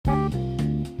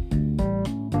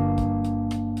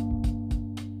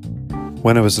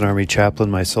When I was an Army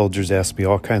chaplain, my soldiers asked me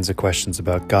all kinds of questions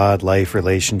about God, life,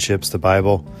 relationships, the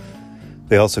Bible.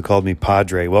 They also called me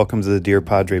Padre. Welcome to the Dear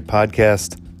Padre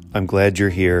podcast. I'm glad you're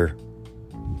here.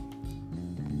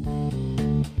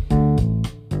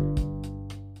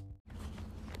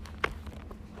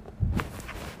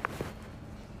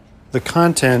 The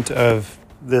content of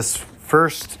this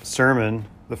first sermon,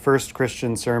 the first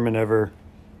Christian sermon ever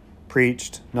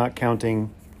preached, not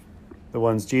counting the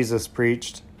ones Jesus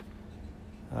preached,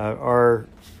 are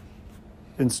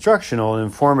instructional and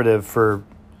informative for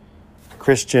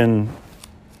Christian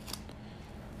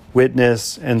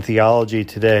witness and theology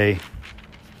today.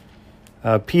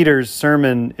 Peter's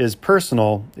sermon is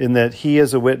personal in that he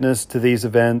is a witness to these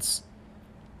events,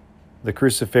 the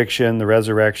crucifixion, the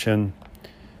resurrection,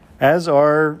 as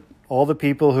are all the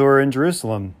people who are in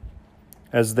Jerusalem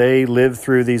as they live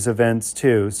through these events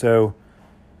too. So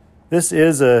this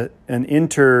is an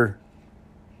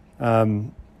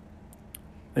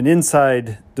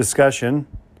inside discussion,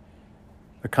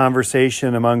 a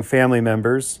conversation among family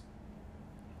members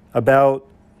about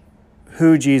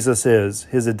who Jesus is,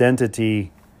 his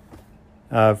identity.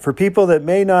 For people that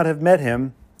may not have met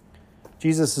him,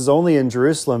 Jesus is only in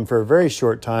Jerusalem for a very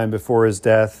short time before his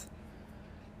death.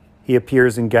 He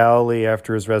appears in Galilee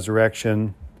after his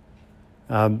resurrection,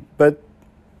 but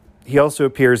he also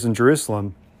appears in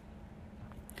Jerusalem.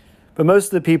 But most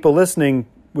of the people listening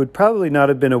would probably not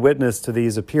have been a witness to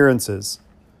these appearances.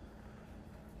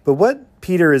 But what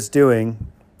Peter is doing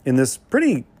in this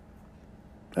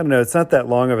it's not that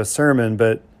long of a sermon,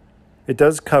 but it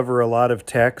does cover a lot of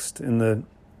text in the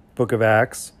book of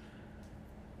Acts.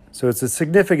 So it's a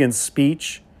significant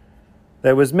speech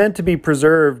that was meant to be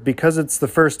preserved because it's the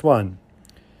first one.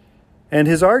 And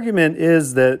his argument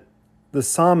is that the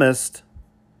psalmist,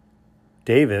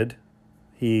 David,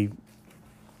 he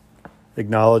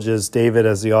acknowledges David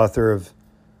as the author of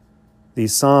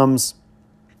these Psalms,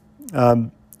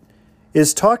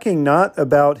 is talking not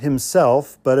about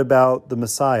himself, but about the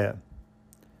Messiah.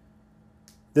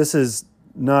 This is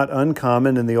not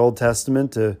uncommon in the Old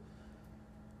Testament to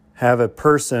have a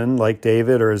person like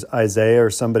David or Isaiah or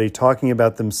somebody talking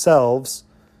about themselves,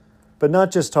 but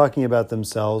not just talking about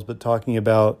themselves, but talking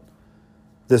about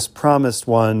this promised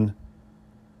one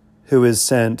who is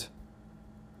sent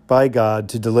by God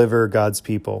to deliver God's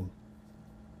people.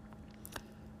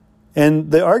 And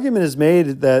the argument is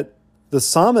made that the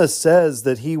psalmist says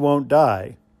that he won't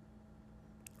die,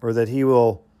 or that he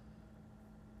will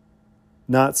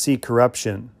not see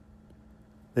corruption,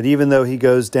 that even though he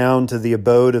goes down to the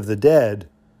abode of the dead,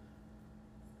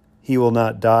 he will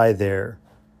not die there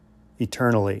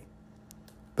eternally,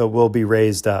 but will be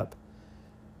raised up.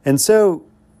 And so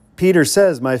Peter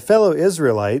says, my fellow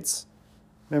Israelites,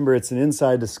 remember, it's an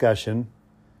inside discussion,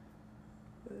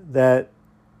 that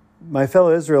my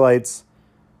fellow Israelites,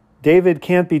 David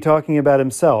can't be talking about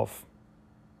himself.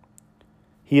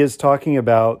 He is talking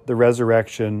about the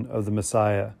resurrection of the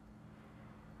Messiah.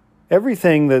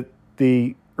 Everything that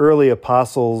the early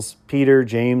apostles, Peter,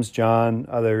 James, John,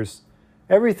 others,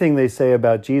 everything they say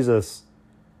about Jesus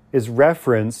is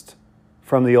referenced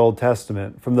from the Old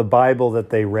Testament, from the Bible that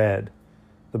they read,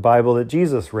 the Bible that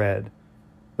Jesus read.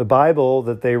 The Bible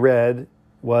that they read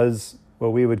was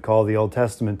what we would call the Old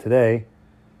Testament today,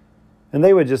 and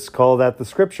they would just call that the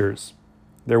Scriptures.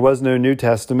 There was no New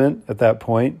Testament at that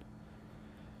point.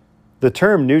 The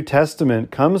term New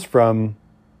Testament comes from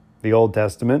the Old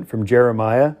Testament, from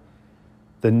Jeremiah.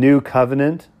 The New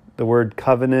Covenant, the word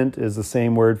covenant is the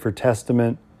same word for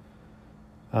testament.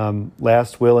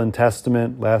 Last will and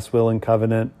testament, last will and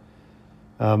covenant.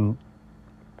 And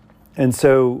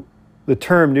so the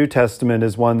term New Testament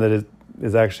is one that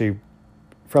is actually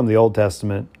from the Old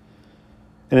Testament,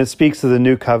 and it speaks of the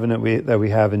new covenant that we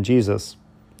have in Jesus.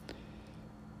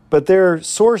 But their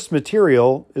source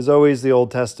material is always the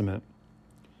Old Testament.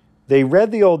 They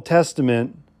read the Old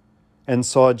Testament and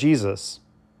saw Jesus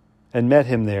and met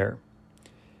him there.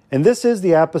 And this is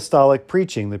the apostolic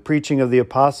preaching, the preaching of the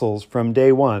apostles from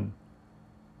day one.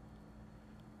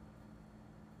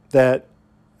 That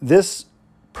this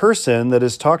person that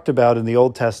is talked about in the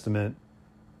Old Testament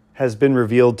has been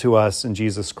revealed to us in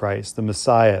Jesus Christ, the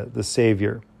Messiah, the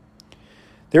Savior.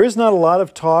 There is not a lot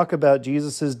of talk about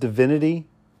Jesus' divinity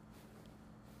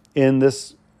in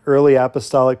this early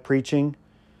apostolic preaching.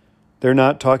 They're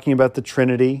not talking about the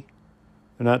Trinity.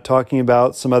 They're not talking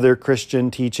about some other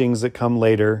Christian teachings that come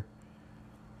later.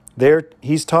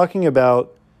 He's talking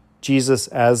about Jesus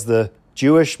as the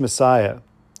Jewish Messiah,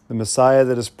 the Messiah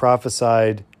that is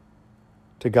prophesied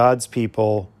to God's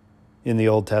people in the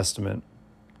Old Testament.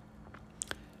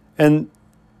 And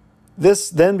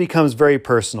this then becomes very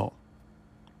personal.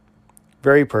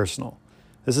 very personal.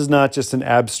 This is not just an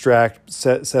abstract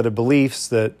set of beliefs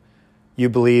that you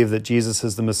believe that Jesus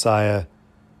is the Messiah,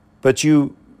 but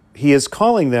he is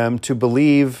calling them to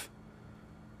believe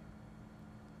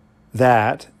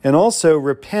that and also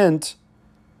repent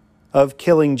of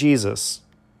killing Jesus.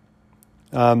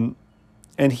 And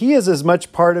he is as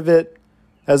much part of it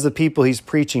as the people he's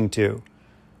preaching to.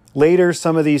 Later,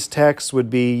 some of these texts would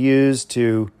be used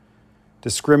to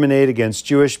discriminate against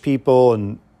Jewish people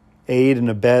and aid and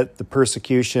abet the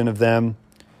persecution of them.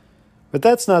 But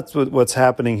that's not what's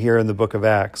happening here in the book of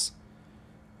Acts.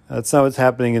 That's not what's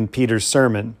happening in Peter's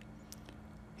sermon.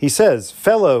 He says,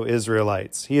 fellow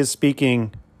Israelites. He is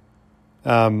speaking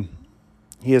to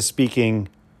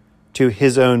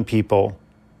his own people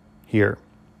here.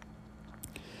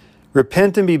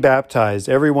 Repent and be baptized,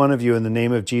 every one of you, in the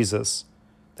name of Jesus,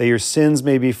 that your sins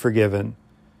may be forgiven,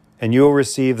 and you will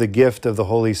receive the gift of the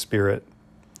Holy Spirit.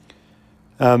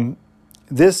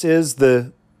 This is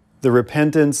the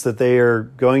repentance that they are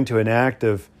going to enact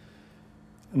of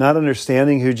not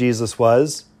understanding who Jesus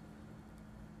was.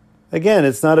 Again,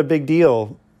 it's not a big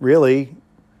deal, really,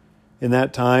 in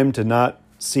that time to not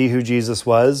see who Jesus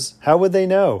was. How would they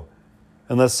know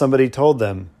unless somebody told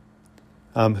them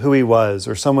who he was,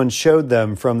 or someone showed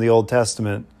them from the Old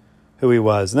Testament who he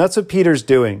was? And that's what Peter's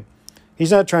doing.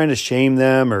 He's not trying to shame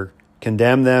them or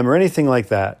condemn them or anything like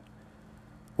that.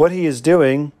 What he is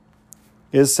doing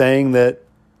is saying that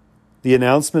the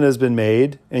announcement has been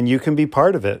made and you can be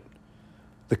part of it.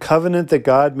 The covenant that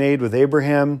God made with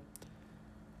Abraham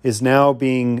is now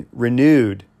being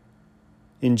renewed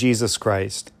in Jesus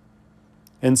Christ.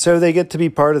 And so they get to be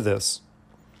part of this.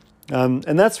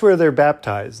 And that's where they're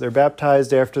baptized. They're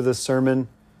baptized after this sermon.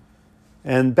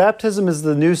 And baptism is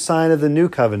the new sign of the new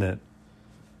covenant.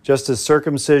 Just as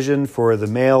circumcision for the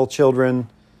male children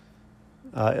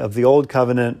of the old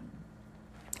covenant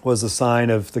was the sign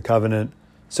of the covenant,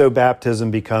 so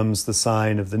baptism becomes the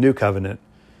sign of the new covenant.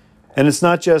 And it's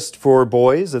not just for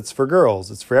boys, it's for girls,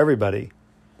 it's for everybody.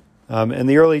 And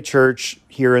the early church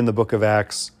here in the book of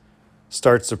Acts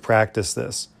starts to practice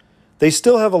this. They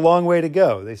still have a long way to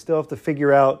go. They still have to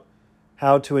figure out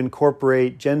how to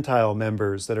incorporate Gentile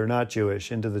members that are not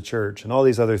Jewish into the church and all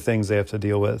these other things they have to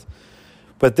deal with.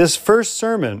 But this first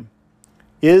sermon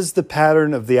is the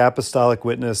pattern of the apostolic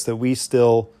witness that we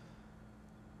still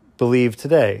believe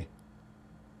today.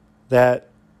 That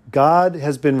God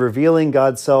has been revealing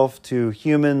God's self to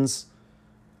humans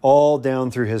all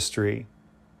down through history.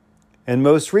 And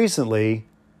most recently,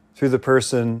 through the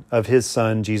person of his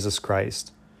Son, Jesus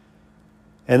Christ.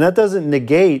 And that doesn't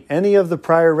negate any of the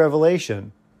prior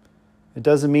revelation. It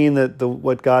doesn't mean that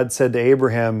what God said to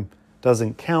Abraham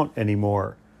doesn't count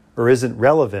anymore or isn't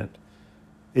relevant.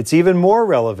 It's even more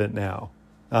relevant now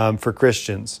for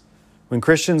Christians. When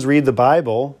Christians read the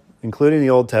Bible, including the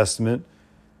Old Testament,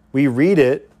 we read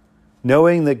it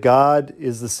knowing that God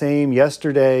is the same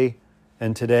yesterday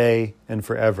and today and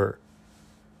forever.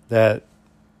 That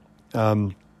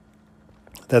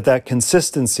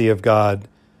consistency of God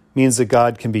means that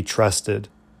God can be trusted.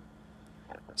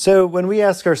 So when we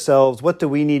ask ourselves, what do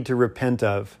we need to repent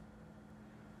of?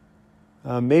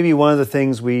 Maybe one of the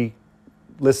things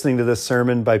listening to this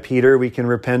sermon by Peter, we can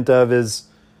repent of is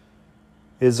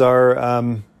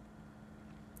our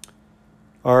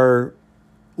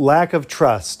lack of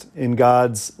trust in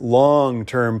God's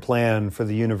long-term plan for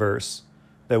the universe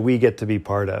that we get to be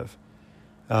part of.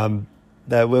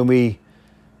 That when we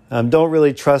don't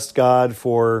really trust God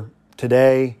for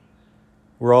today,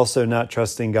 we're also not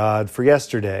trusting God for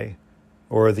yesterday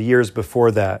or the years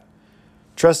before that.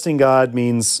 Trusting God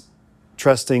means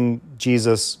trusting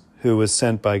Jesus who was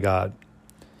sent by God.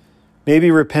 Maybe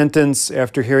repentance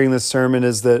after hearing this sermon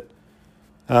is that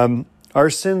our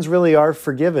sins really are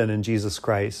forgiven in Jesus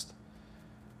Christ.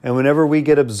 And whenever we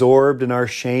get absorbed in our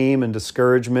shame and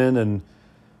discouragement and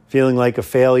feeling like a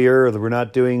failure or that we're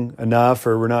not doing enough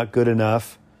or we're not good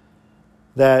enough,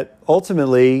 that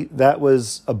ultimately that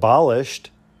was abolished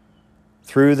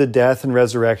through the death and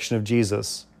resurrection of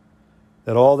Jesus.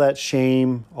 That all that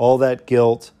shame, all that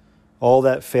guilt, all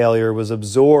that failure was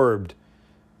absorbed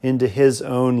into his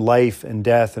own life and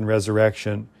death and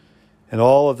resurrection. And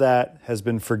all of that has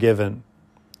been forgiven.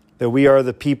 That we are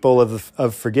the people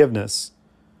of forgiveness,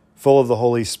 full of the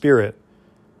Holy Spirit.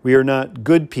 We are not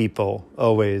good people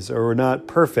always, or we're not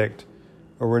perfect,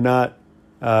 or we're not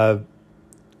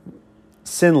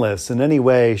sinless in any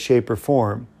way, shape, or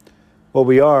form. What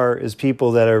we are is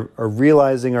people that are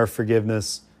realizing our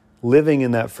forgiveness, living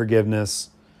in that forgiveness,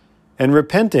 and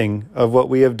repenting of what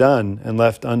we have done and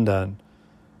left undone.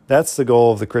 That's the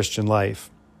goal of the Christian life.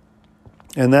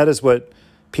 And that is what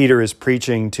Peter is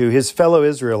preaching to his fellow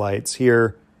Israelites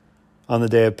here on the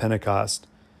day of Pentecost.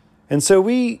 And so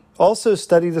we also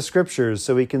study the scriptures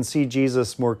so we can see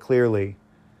Jesus more clearly.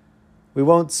 We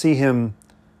won't see him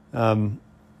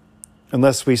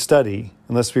unless we study,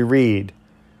 unless we read.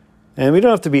 And we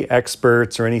don't have to be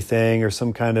experts or anything or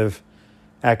some kind of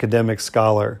academic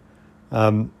scholar.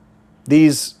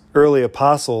 These early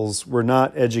apostles were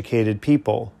not educated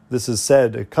people. This is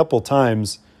said a couple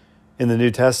times in the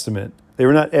New Testament. They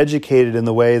were not educated in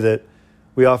the way that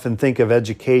we often think of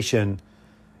education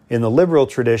in the liberal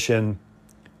tradition.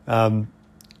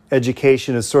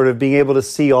 Education is sort of being able to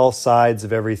see all sides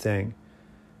of everything.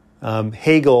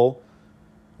 Hegel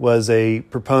was a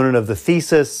proponent of the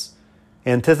thesis,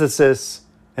 antithesis,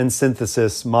 and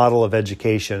synthesis model of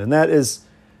education. And that is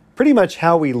pretty much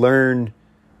how we learn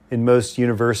in most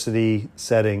university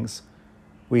settings.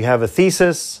 We have a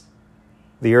thesis,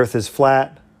 the earth is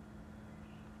flat.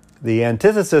 The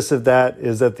antithesis of that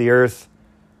is that the earth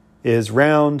is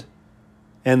round.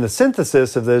 And the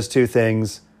synthesis of those two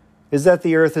things is that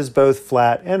the earth is both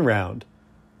flat and round.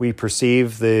 We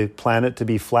perceive the planet to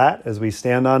be flat as we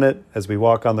stand on it, as we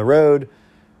walk on the road,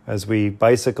 as we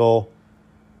bicycle.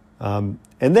 And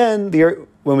then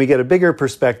when we get a bigger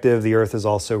perspective, the earth is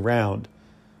also round.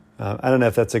 I don't know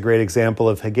if that's a great example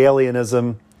of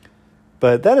Hegelianism,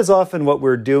 but that is often what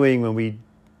we're doing when we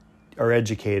are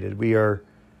educated. We are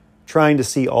trying to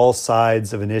see all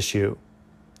sides of an issue,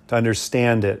 to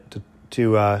understand it,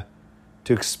 to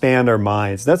expand our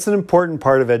minds. That's an important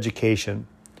part of education.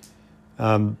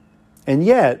 And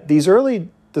yet, these early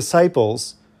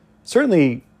disciples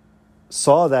certainly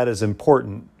saw that as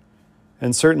important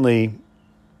and certainly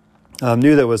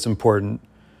knew that was important.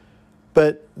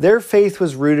 But their faith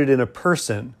was rooted in a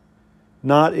person,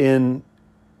 not in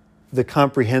the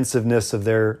comprehensiveness of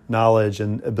their knowledge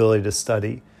and ability to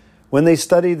study. When they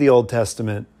studied the Old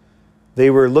Testament, they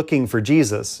were looking for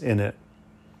Jesus in it.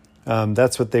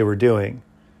 That's what they were doing.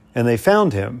 And they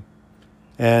found him.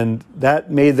 And that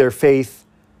made their faith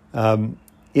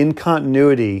in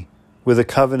continuity with a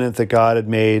covenant that God had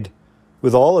made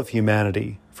with all of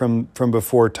humanity from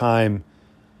before time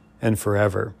and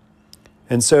forever.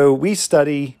 And so we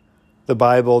study the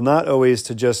Bible not always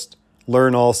to just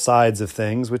learn all sides of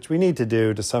things, which we need to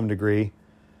do to some degree,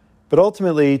 but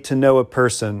ultimately to know a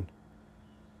person.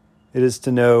 It is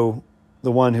to know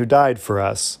the one who died for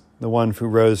us, the one who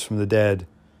rose from the dead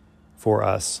for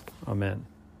us. Amen.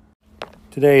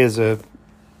 Today is a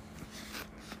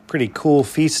pretty cool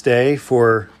feast day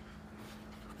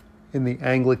in the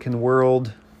Anglican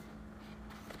world,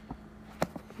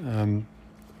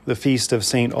 the feast of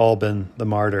St. Alban the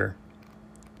Martyr.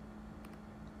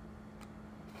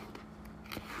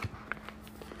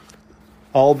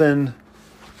 Alban,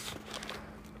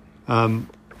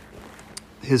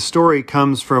 his story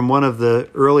comes from one of the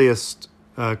earliest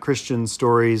Christian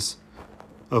stories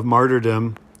of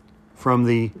martyrdom from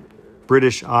the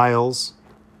British Isles,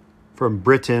 from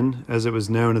Britain, as it was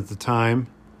known at the time,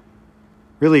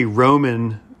 really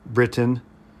Roman Britain,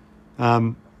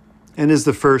 and is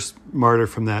the first martyr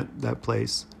from that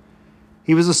place.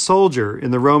 He was a soldier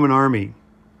in the Roman army,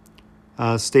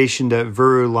 stationed at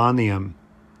Verulamium,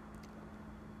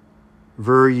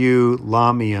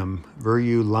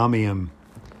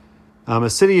 a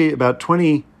city about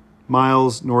 20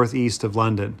 miles northeast of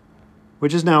London,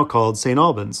 which is now called St.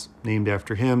 Albans, named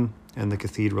after him and the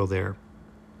cathedral there.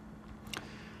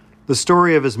 The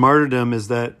story of his martyrdom is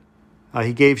that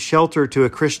he gave shelter to a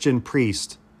Christian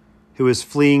priest who was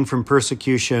fleeing from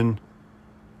persecution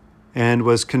and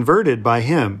was converted by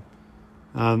him.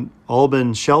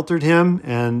 Alban sheltered him,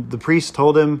 and the priest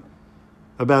told him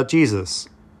about Jesus.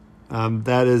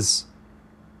 That is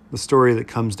the story that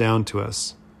comes down to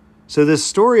us. So this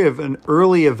story of an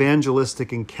early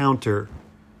evangelistic encounter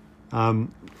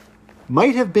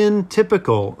might have been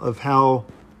typical of how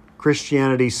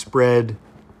Christianity spread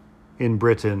in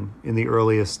Britain in the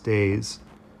earliest days.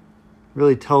 It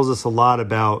really tells us a lot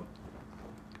about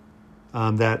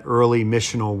that early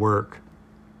missional work,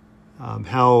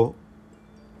 how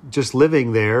just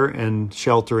living there and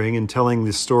sheltering and telling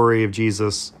the story of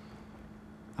Jesus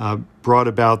brought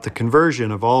about the conversion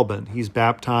of Alban. He's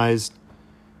baptized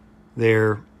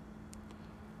there.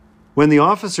 When the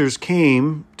officers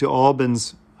came to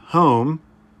Alban's home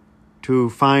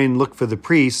to look for the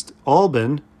priest,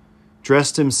 Alban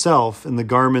dressed himself in the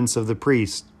garments of the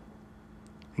priest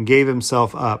and gave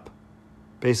himself up.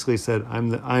 Basically said,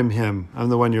 I'm him. I'm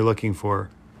the one you're looking for.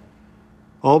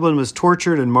 Alban was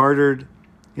tortured and martyred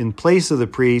in place of the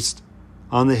priest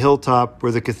on the hilltop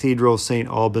where the Cathedral of St.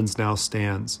 Albans now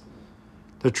stands.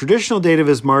 The traditional date of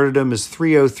his martyrdom is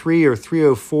 303 or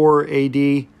 304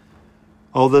 AD,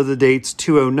 although the dates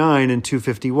 209 and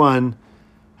 251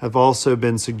 have also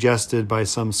been suggested by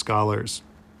some scholars.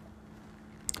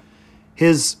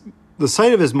 The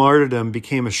site of his martyrdom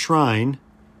became a shrine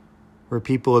where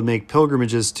people would make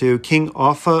pilgrimages to. King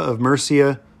Offa of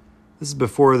Mercia, this is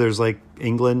before there's like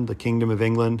England, the Kingdom of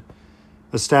England,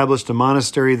 established a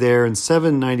monastery there in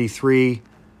 793,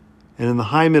 and in the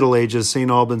High Middle Ages, St.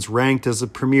 Albans ranked as a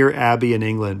premier abbey in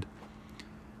England.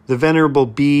 The Venerable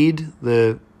Bede,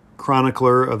 the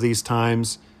chronicler of these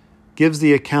times, gives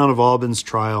the account of Alban's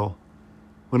trial.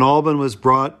 When Alban was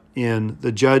brought in,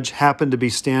 the judge happened to be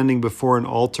standing before an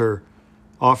altar,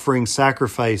 offering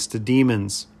sacrifice to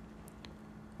demons.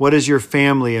 "What is your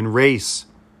family and race?"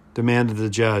 demanded the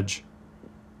judge.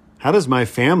 "How does my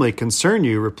family concern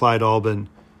you?" replied Alban.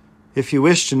 "If you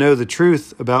wish to know the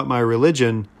truth about my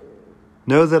religion,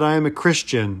 know that I am a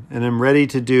Christian and am ready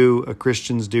to do a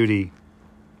Christian's duty."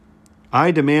 "I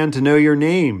demand to know your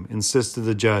name," insisted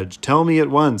the judge. "Tell me at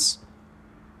once."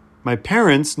 "My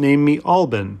parents named me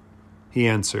Alban," he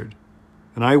answered,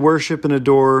 "and I worship and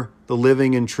adore the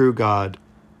living and true God,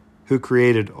 who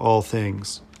created all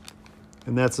things."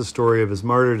 And that's the story of his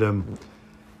martyrdom.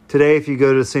 Today, if you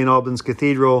go to St. Albans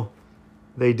Cathedral,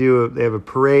 they have a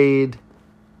parade,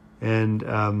 and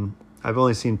I've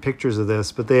only seen pictures of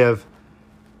this, but they have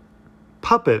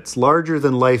puppets,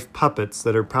 larger-than-life puppets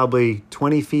that are probably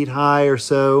 20 feet high or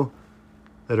so,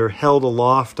 that are held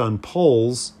aloft on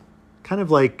poles, kind of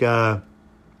like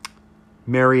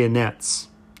marionettes,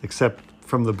 except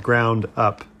from the ground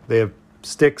up. They have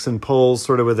sticks and poles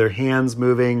sort of with their hands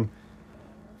moving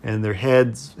and their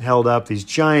heads held up, these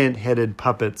giant-headed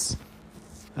puppets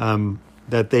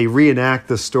that they reenact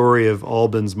the story of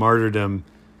Alban's martyrdom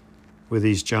with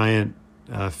these giant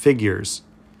figures.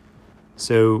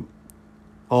 So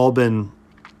Alban,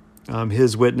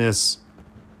 his witness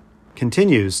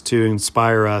continues to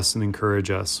inspire us and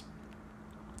encourage us.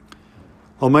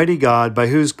 Almighty God, by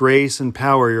whose grace and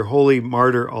power your holy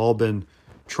martyr Alban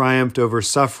triumphed over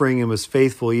suffering and was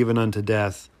faithful even unto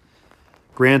death,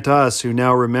 grant us, who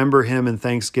now remember him in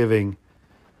thanksgiving,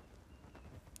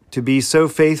 to be so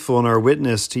faithful in our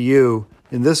witness to you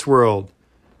in this world,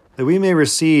 that we may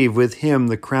receive with him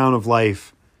the crown of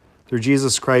life, through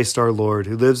Jesus Christ our Lord,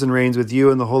 who lives and reigns with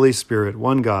you in the Holy Spirit,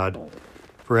 one God,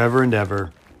 forever and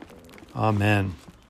ever. Amen.